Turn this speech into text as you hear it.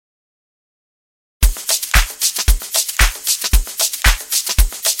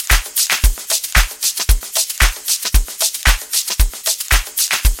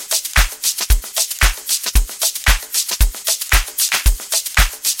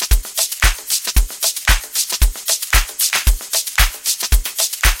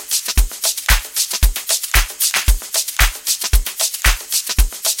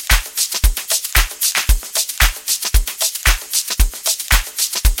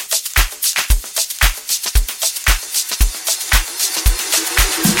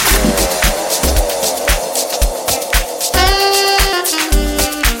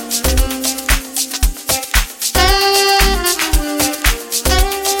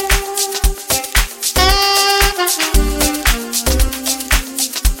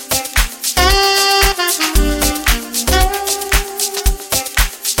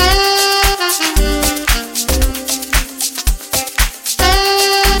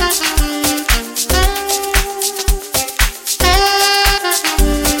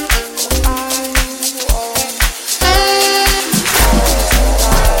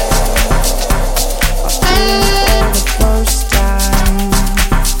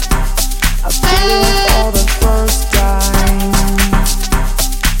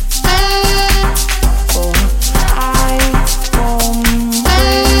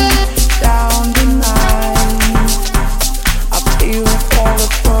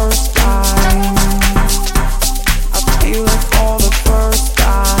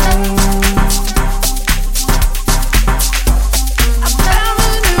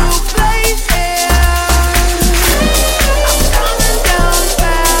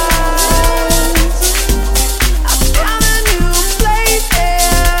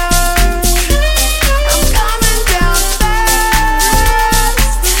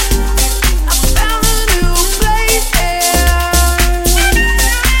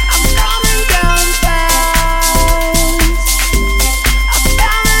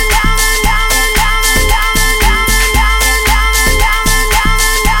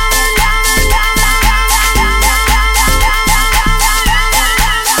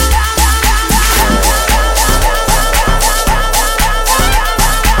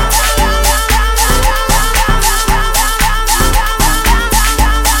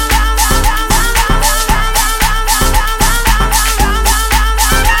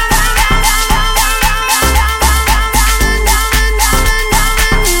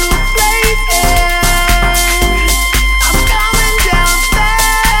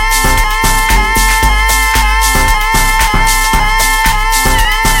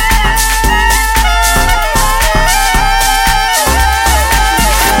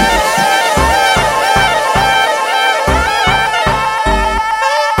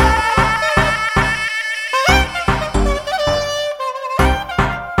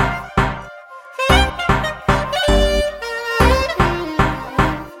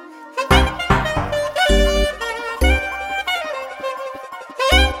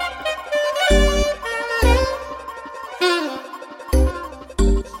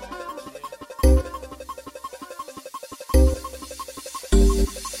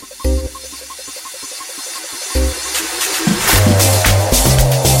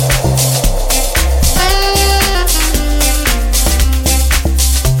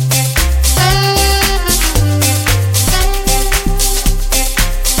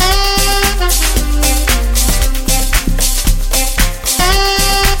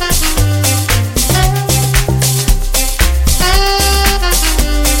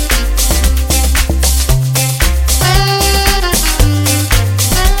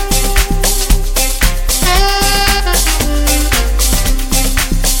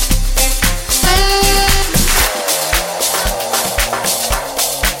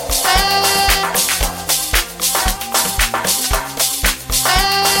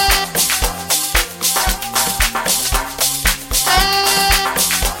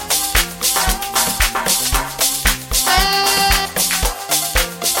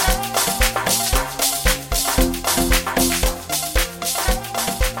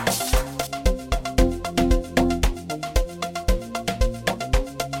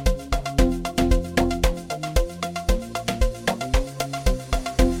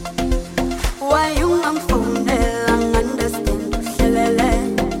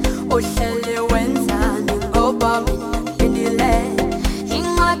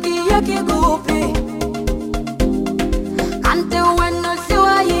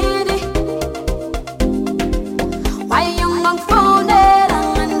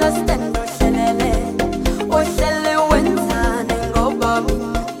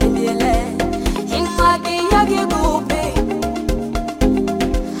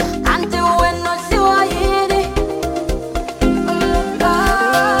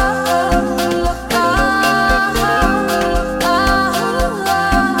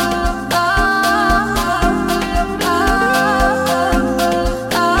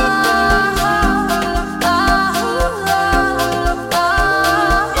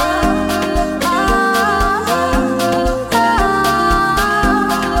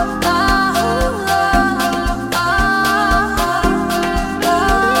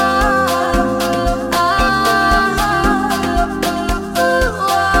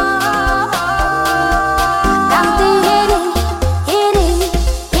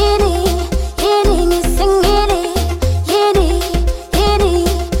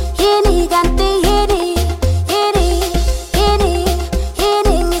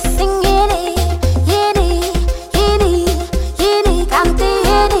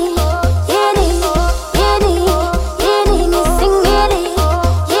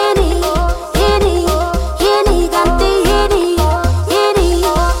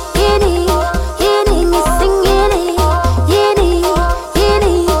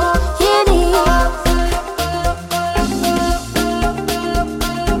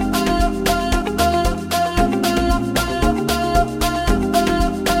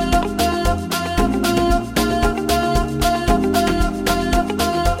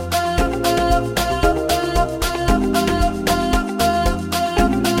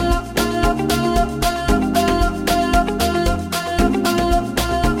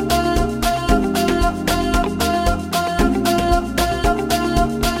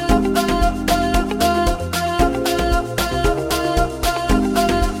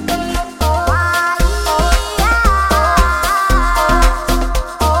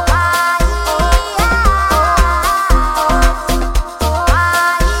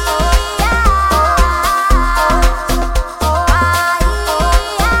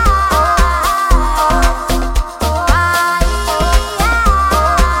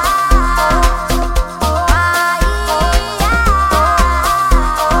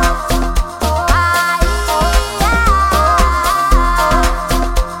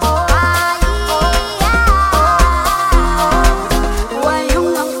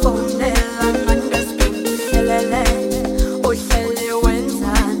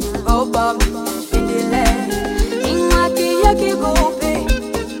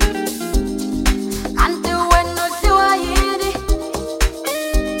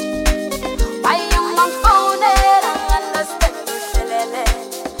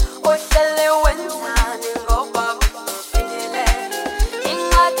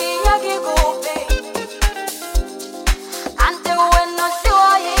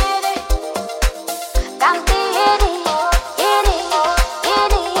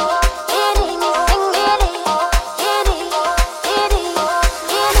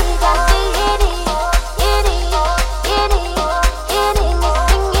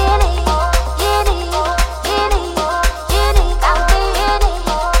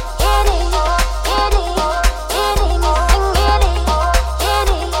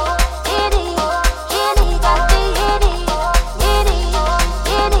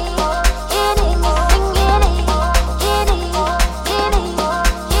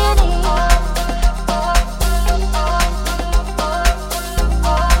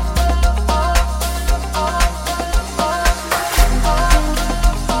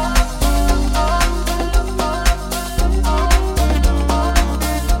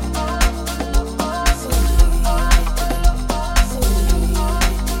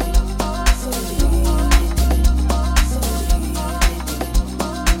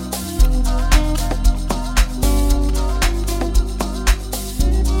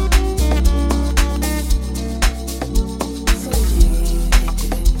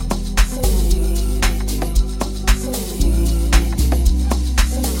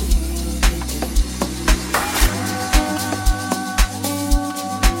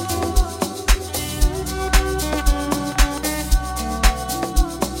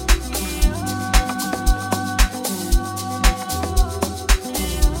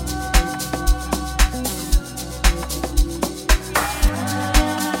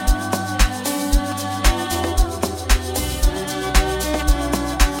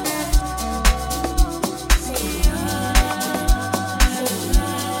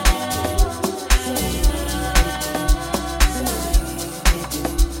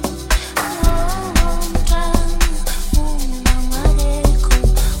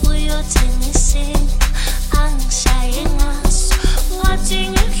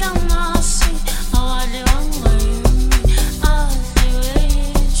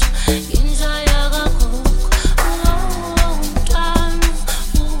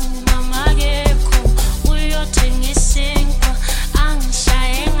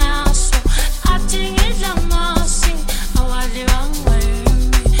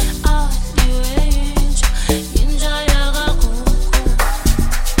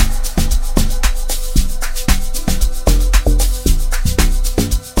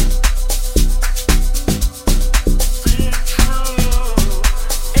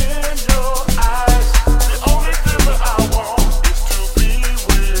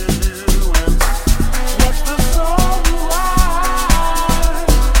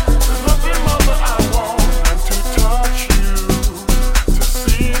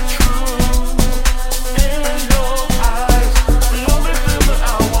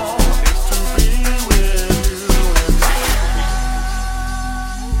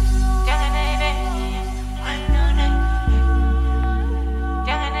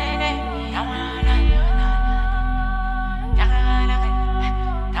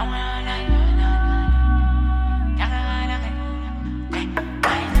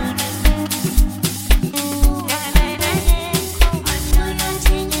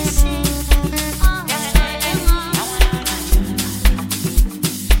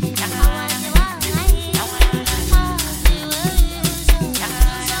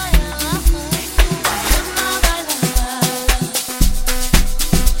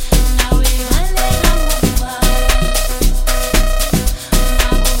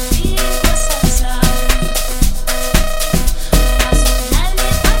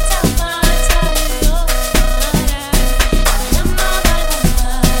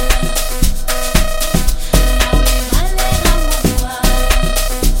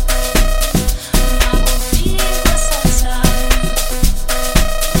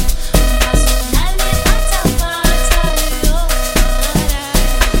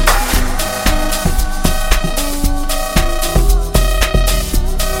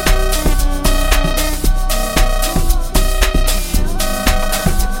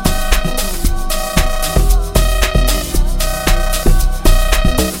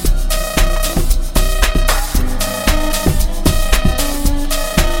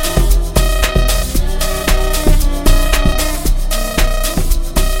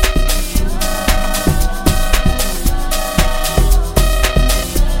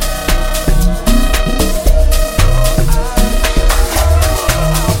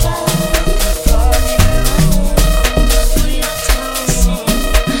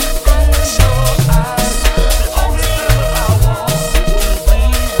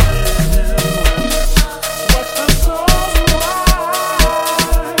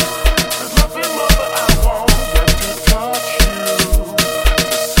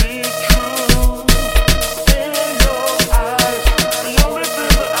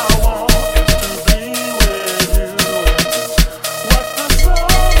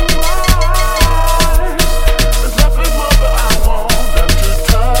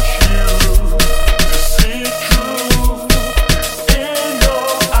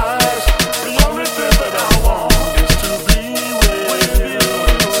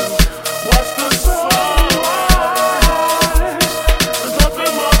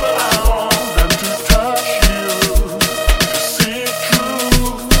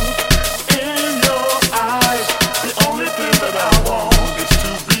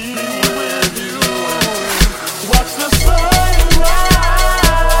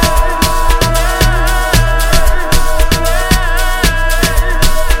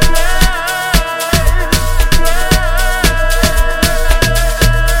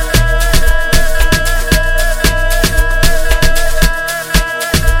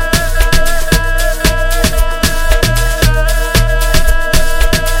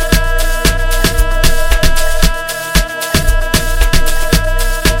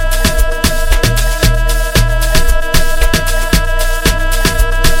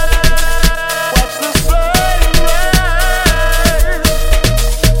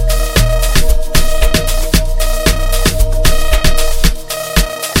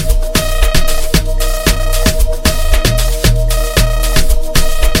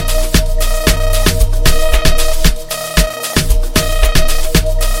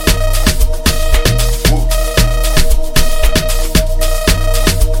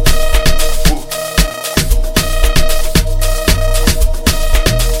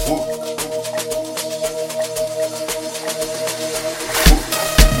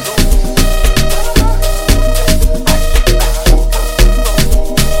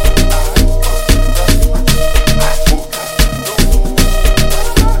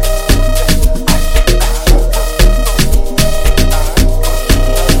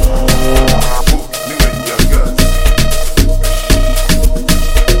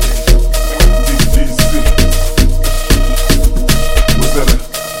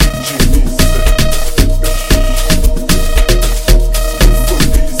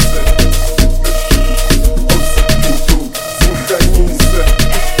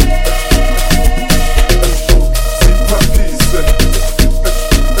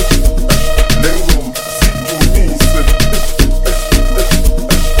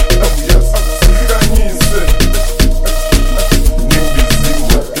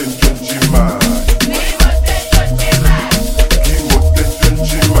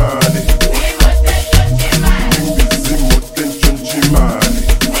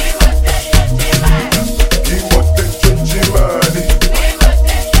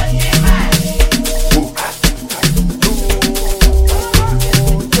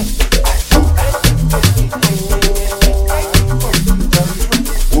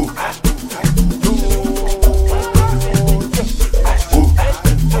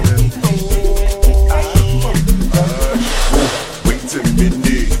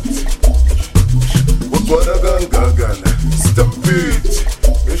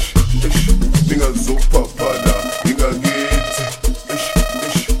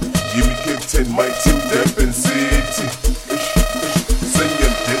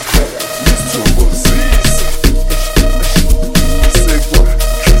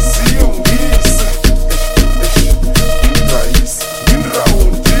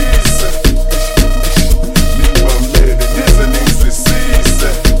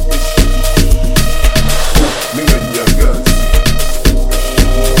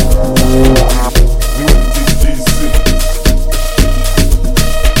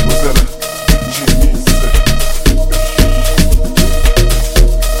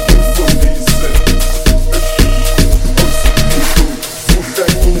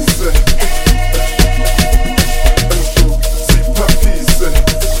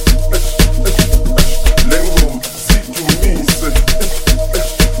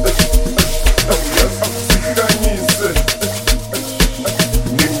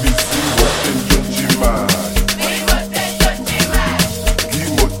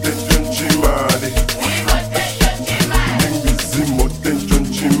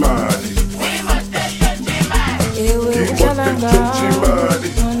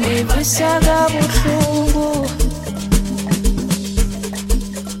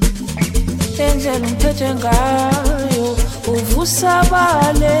indlela ungiphethe ngayo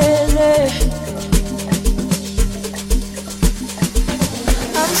uvusabalele.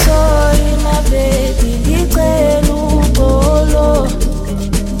 I'm sorry my baby, ngicela uxolo.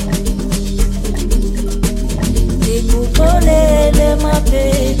 Ngikuxolele my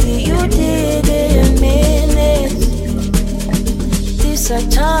baby, you didn't mean it.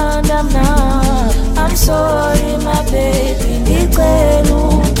 Ndisathanda mna. I'm sorry my baby, ngicela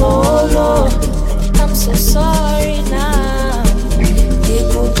uxolo. I'm so sorry now.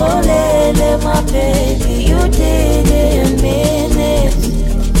 Ngikuxolele my baby, you didn't mean it.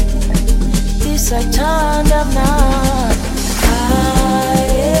 Ndisathanda mna.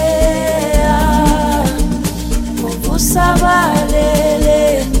 Uvusabalele.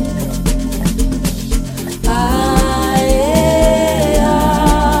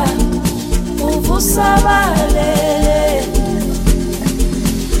 Uvusabalele.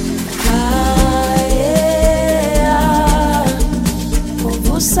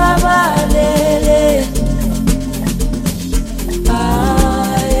 Uvusabalele.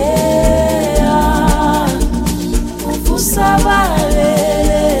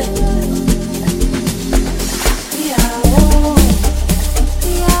 Uvusabalele.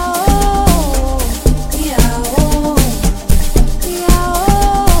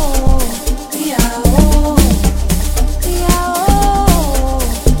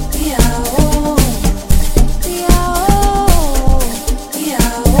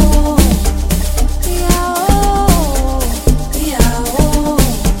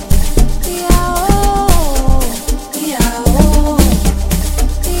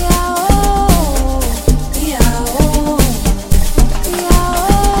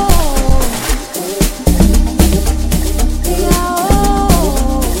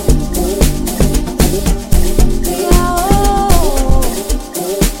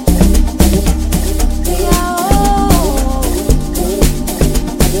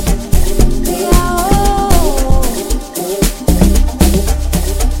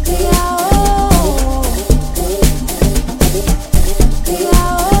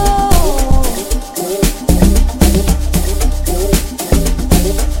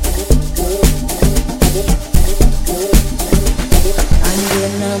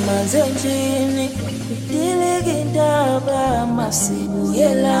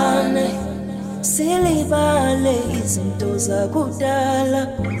 Silibale izinto zakudala.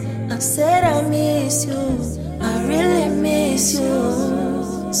 I said I miss you, I really miss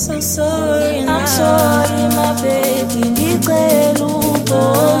you. So sorry now. I'm sorry my baby, ngicela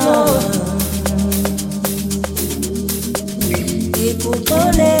uxolo.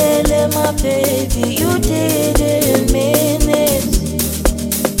 Ngikuxolele my baby, you didn't mean it.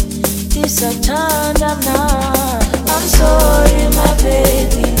 Ndisathanda mna. I'm sorry my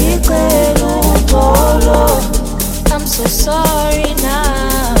baby, ngicela uxolo. I'm so sorry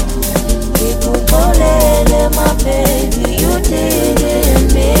now. Ngikuxolele my baby, you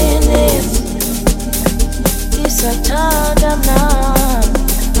didn't mean it. Ndisathanda mna.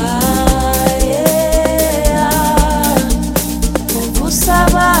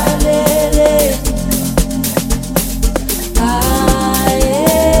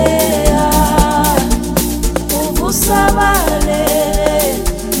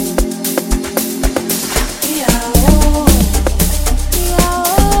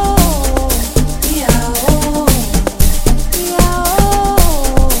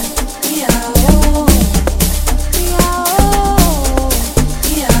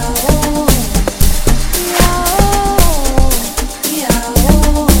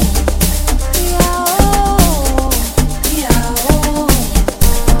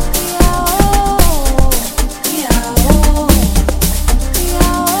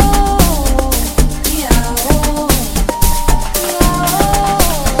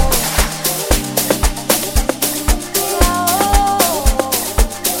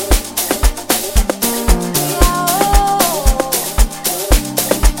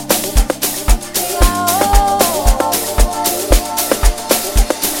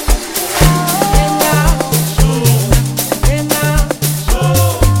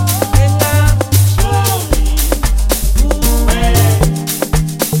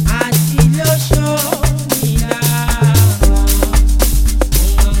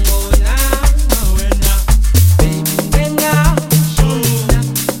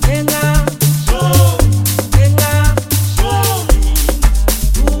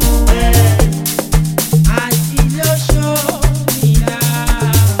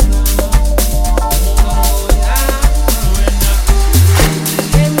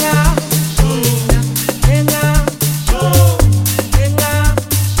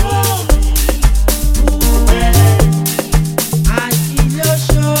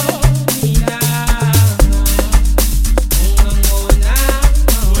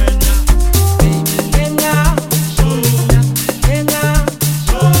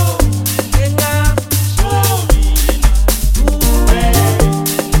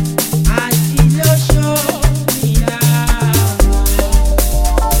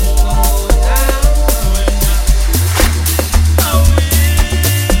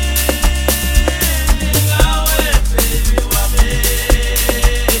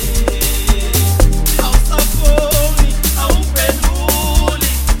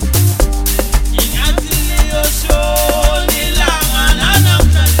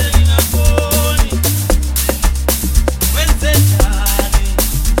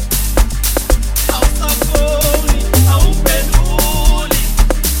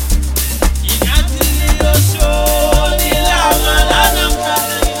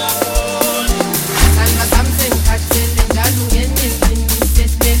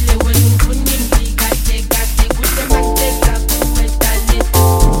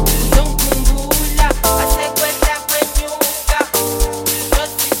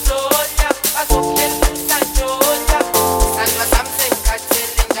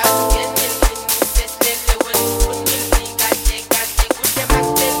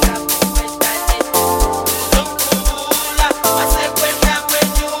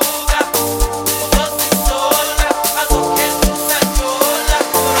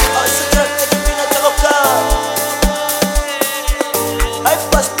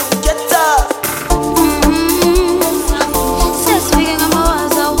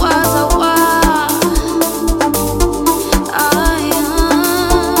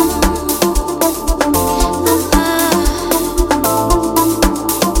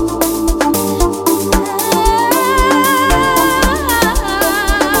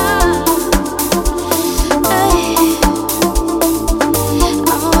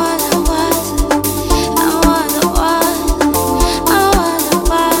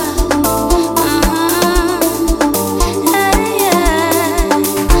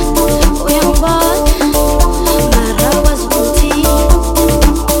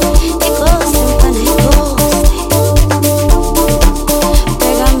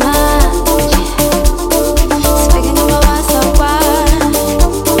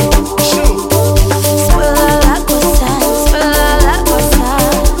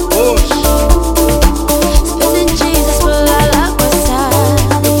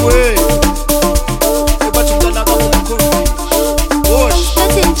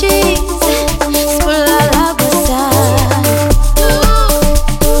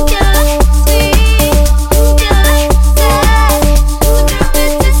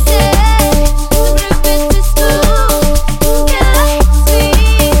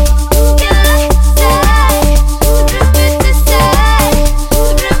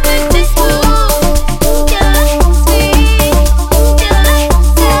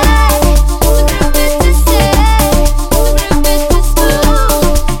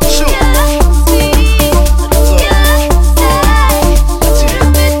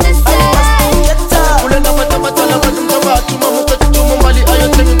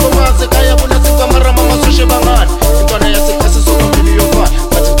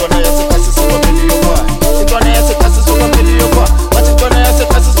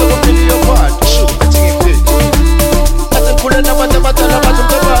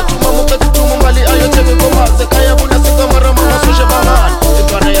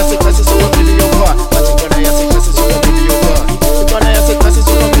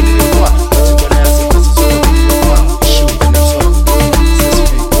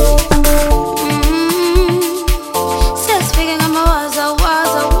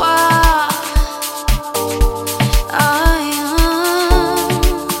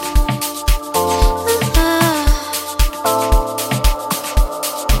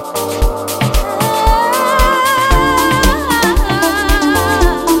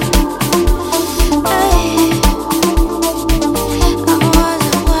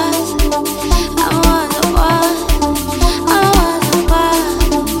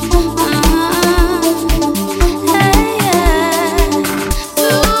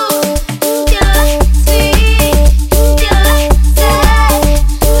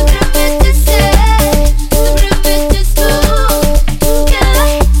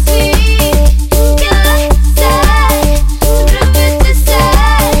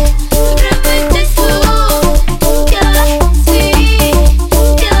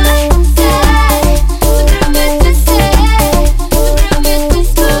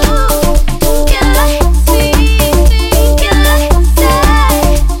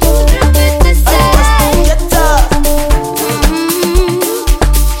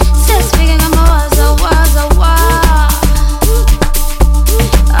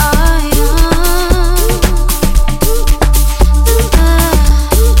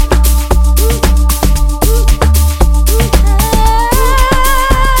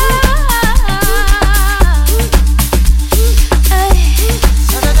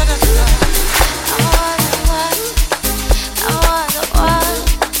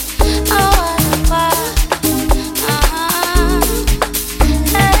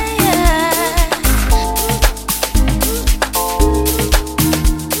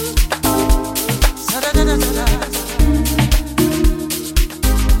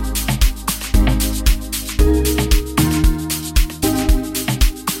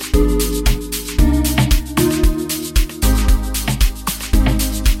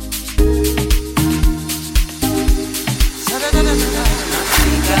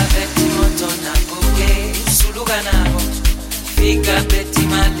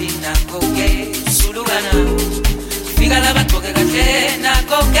 mali nakoke sulugana fika laba toke kahle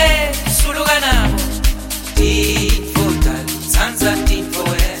nakoke sulugana tifota sanza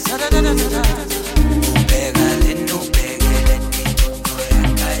tifoe ubeka lenu begele nitoko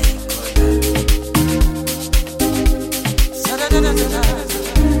yakaikola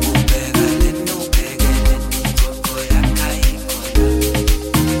ubeka lenu begele nitoko yakaikola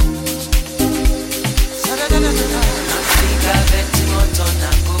Fika beti moto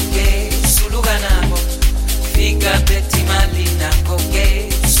nakoke sulugana Fika beti mali nakoke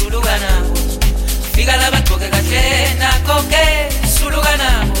sulugana Fika laba toke kahle nakoke sulugana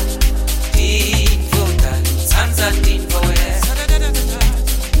Tinfota sanza tinfoe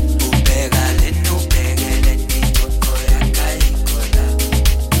ubeka lenu begele nitoko yakaikola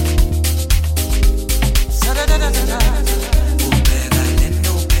ubeka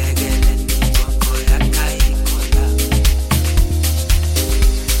lenu begele nitoko yakaikola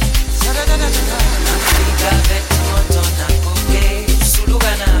Fika beti moto nakoke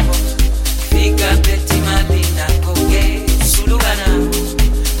sulugana Fika beti mali nakoke sulugana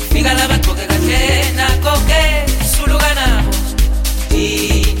Fika laba toke kahle nakoke sulugana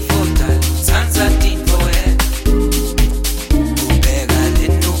Tinfota sanza tinfoe ubeka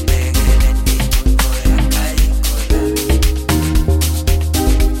lenu begele nitoko yakaikola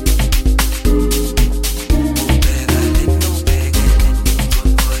ubeka lenu begele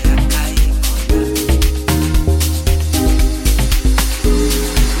nitoko yakaikola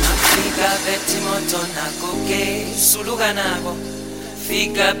Fika beti moto nakoke suluganabo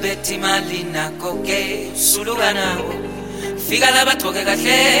Fika beti mali nakoke suluganabo Fika laba toke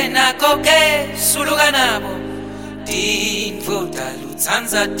kahle nakoke suluganabo Tinfota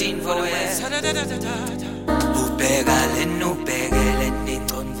lutsanza tinfoe ubeka lenu begele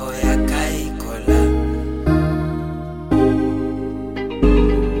nitoko yakaikola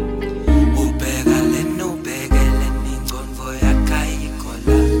ubeka lenu begele nitoko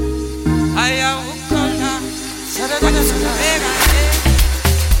yakaikola aya ukola ubeka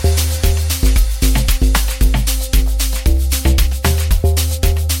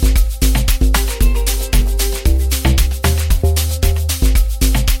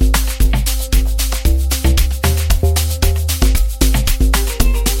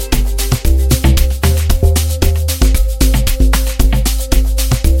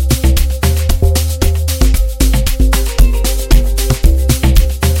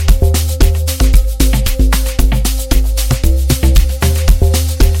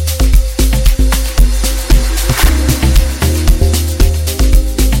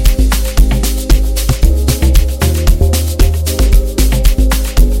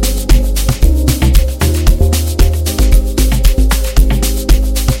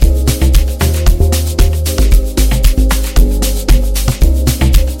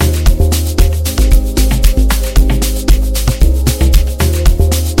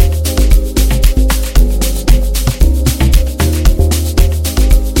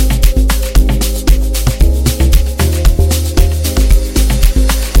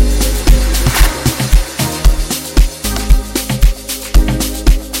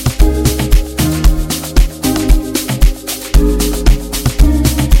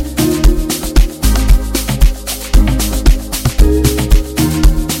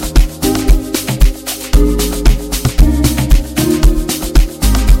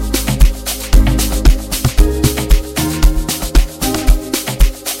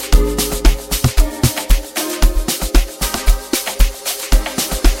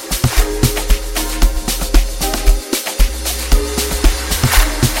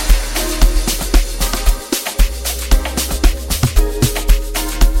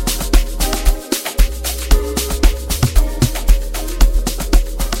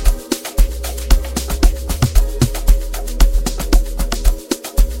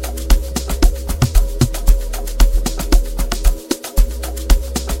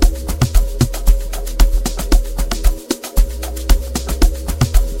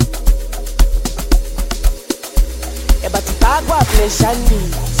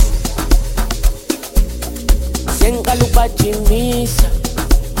Shandis Sengiqala ukubajimisa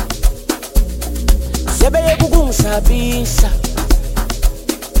sebeyeka ukungisabisa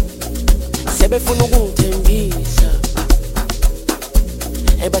sebefuna ukungithembisa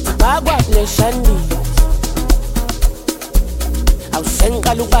bathi bakwakule Shandis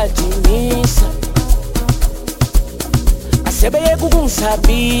awusengiqala ukubajimisa asebeyeka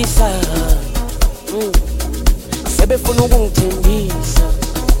ukungisabisa sebefuna ukungithembisa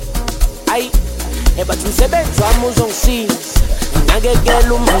ayi bathi umsebenzi wami uzongisiza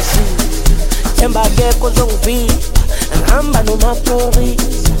ngakekela umasiza themba akekho ozongivika ngihamba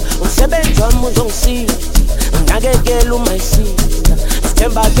nomaphorisa umsebenzi wami uzongisiza, nginakekela uma isiza,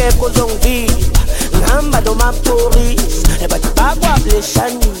 sithemba kepho uzongiviva, ngihamba nomapurisa, bathi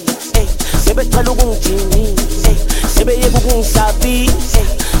bakwableshanisa, sebecala ukungijinisa, sebeyeka ukungisabisa,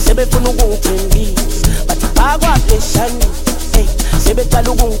 sebefuna ukungithembisa, bathi bakwableshanisa,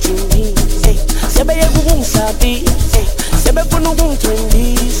 sebecala ukungijinisa, sebeyeka ukungisabisa, sebefuna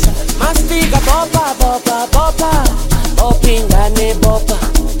ukungithembisa. Masifika bopa bopa bopa, bopa ingane bopa,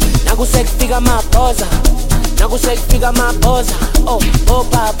 nakusekufika amabhoza, nakusekufika amabhoza. Oh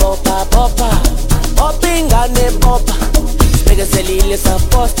bopa bopa bopa, bopa ingane bopa, sibekezelile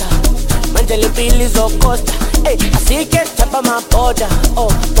saposta, manje le pili zokosta. Asike chapa amaboda.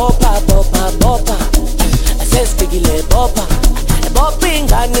 Oh bopa bopa bopa, asesifikile bopa, bopa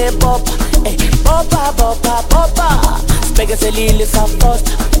ingane bopa. Bopa bopa bopa, sibekezelile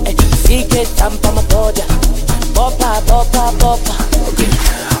saposta, asike chapa amaboda. Bopa bopa bopa. Okay.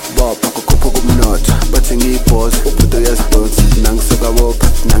 Bopa kukhupha kumnotho, bathi ngiyibhoza, ubhudo yazidonsa, nangiseka bopa,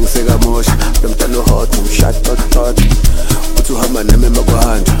 nangiseka mosha, lo mntana uhot, umshad tot tot, uthi uhamba nami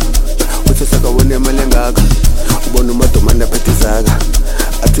emakwahanja, uthi sakawona imali engaka, ubona umadomane aphethe izaka,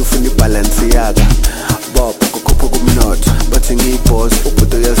 athi ufuna ibhalansi yaka. Bopa kukhupha kumnotho, bathi ngiyibhoza,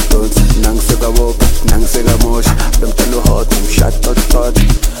 ubhudo yazidonsa, nangiseka bopa, nangiseka mosha, lo mntana uhot, umshad tot tot,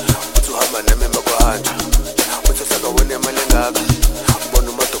 uthi uhamba nami emakwahanja, uthi sakawona imali engaka, ubona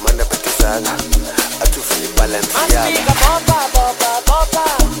umadomane aphethe izaka, athi ufuna ibhalansi yaka. Masifika bopa bopa bopa,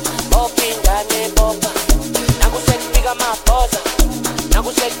 bopa ingane bopa, nakusekufika amabhoza,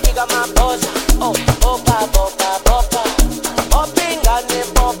 nakusekufika amabhoza. Oh bopa bopa bopa, bopa ingane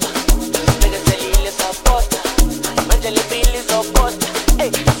bopa, sibekezelile saposta, manje le pili zokosta.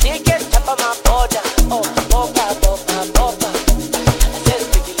 Asike chapa amaboda. Oh bopa bopa bopa,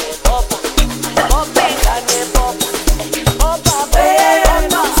 asesifikile bopa, bopa ingane bopa, bopa bopa bopa.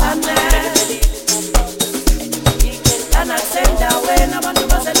 Anakusenda wena abantu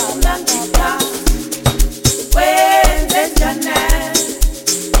baselumnandika, wenze njani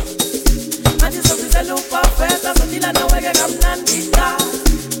manje sokuzela upafeta sotila naweke kamnandika,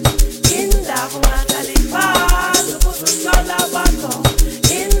 indawo ungadlali phansi ufuna uthola bakho,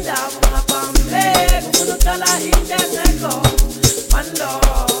 indawo ungabambeki ufuna uthola into engekho. One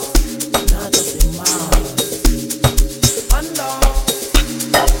love, not a simile. One love.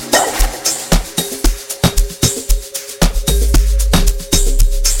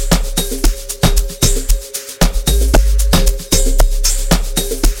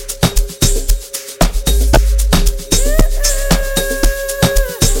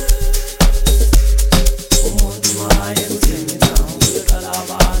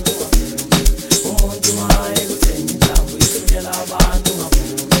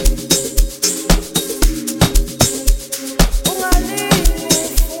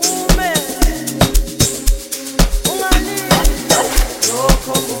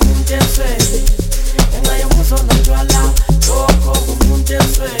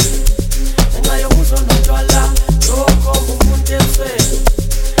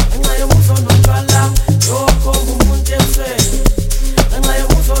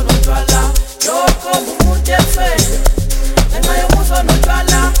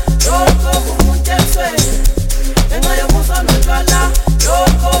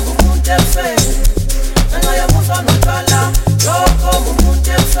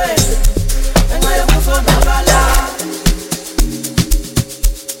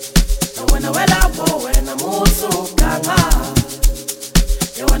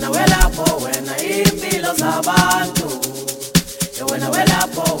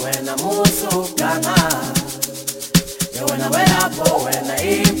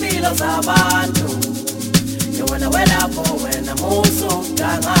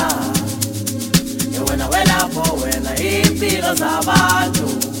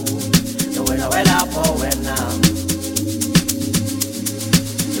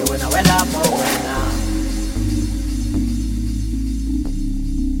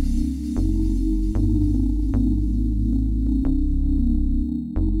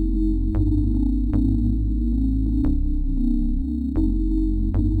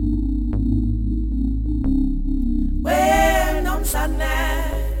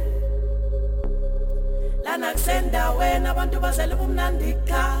 Anakusenda wena abantu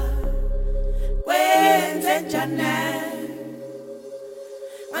baselumnandika, wenze njani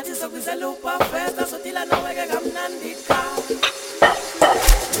ngathi sokuzela upafeta sotila naweke kamnandika.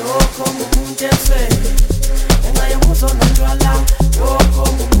 Yoko umuntu eswele ngenxa yomuso notshwala, yoko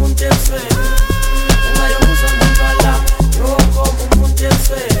umuntu eswele ngenxa yomuso notshwala, yoko umuntu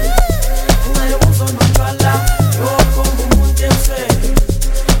eswele ngenxa yomuso notshwala, yoko umuntu eswele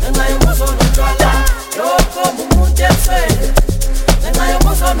ngenxa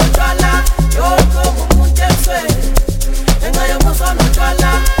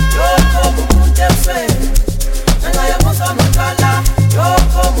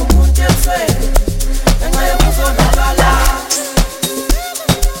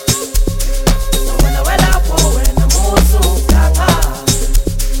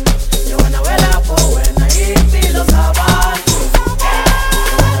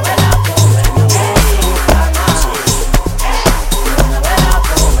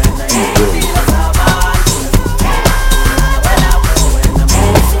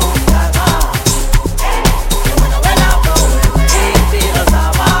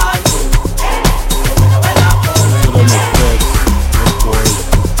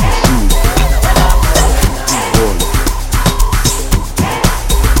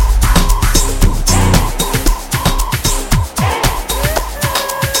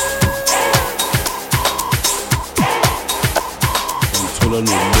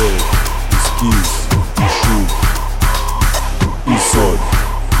Sanolele, Skis, Ishu, Isod.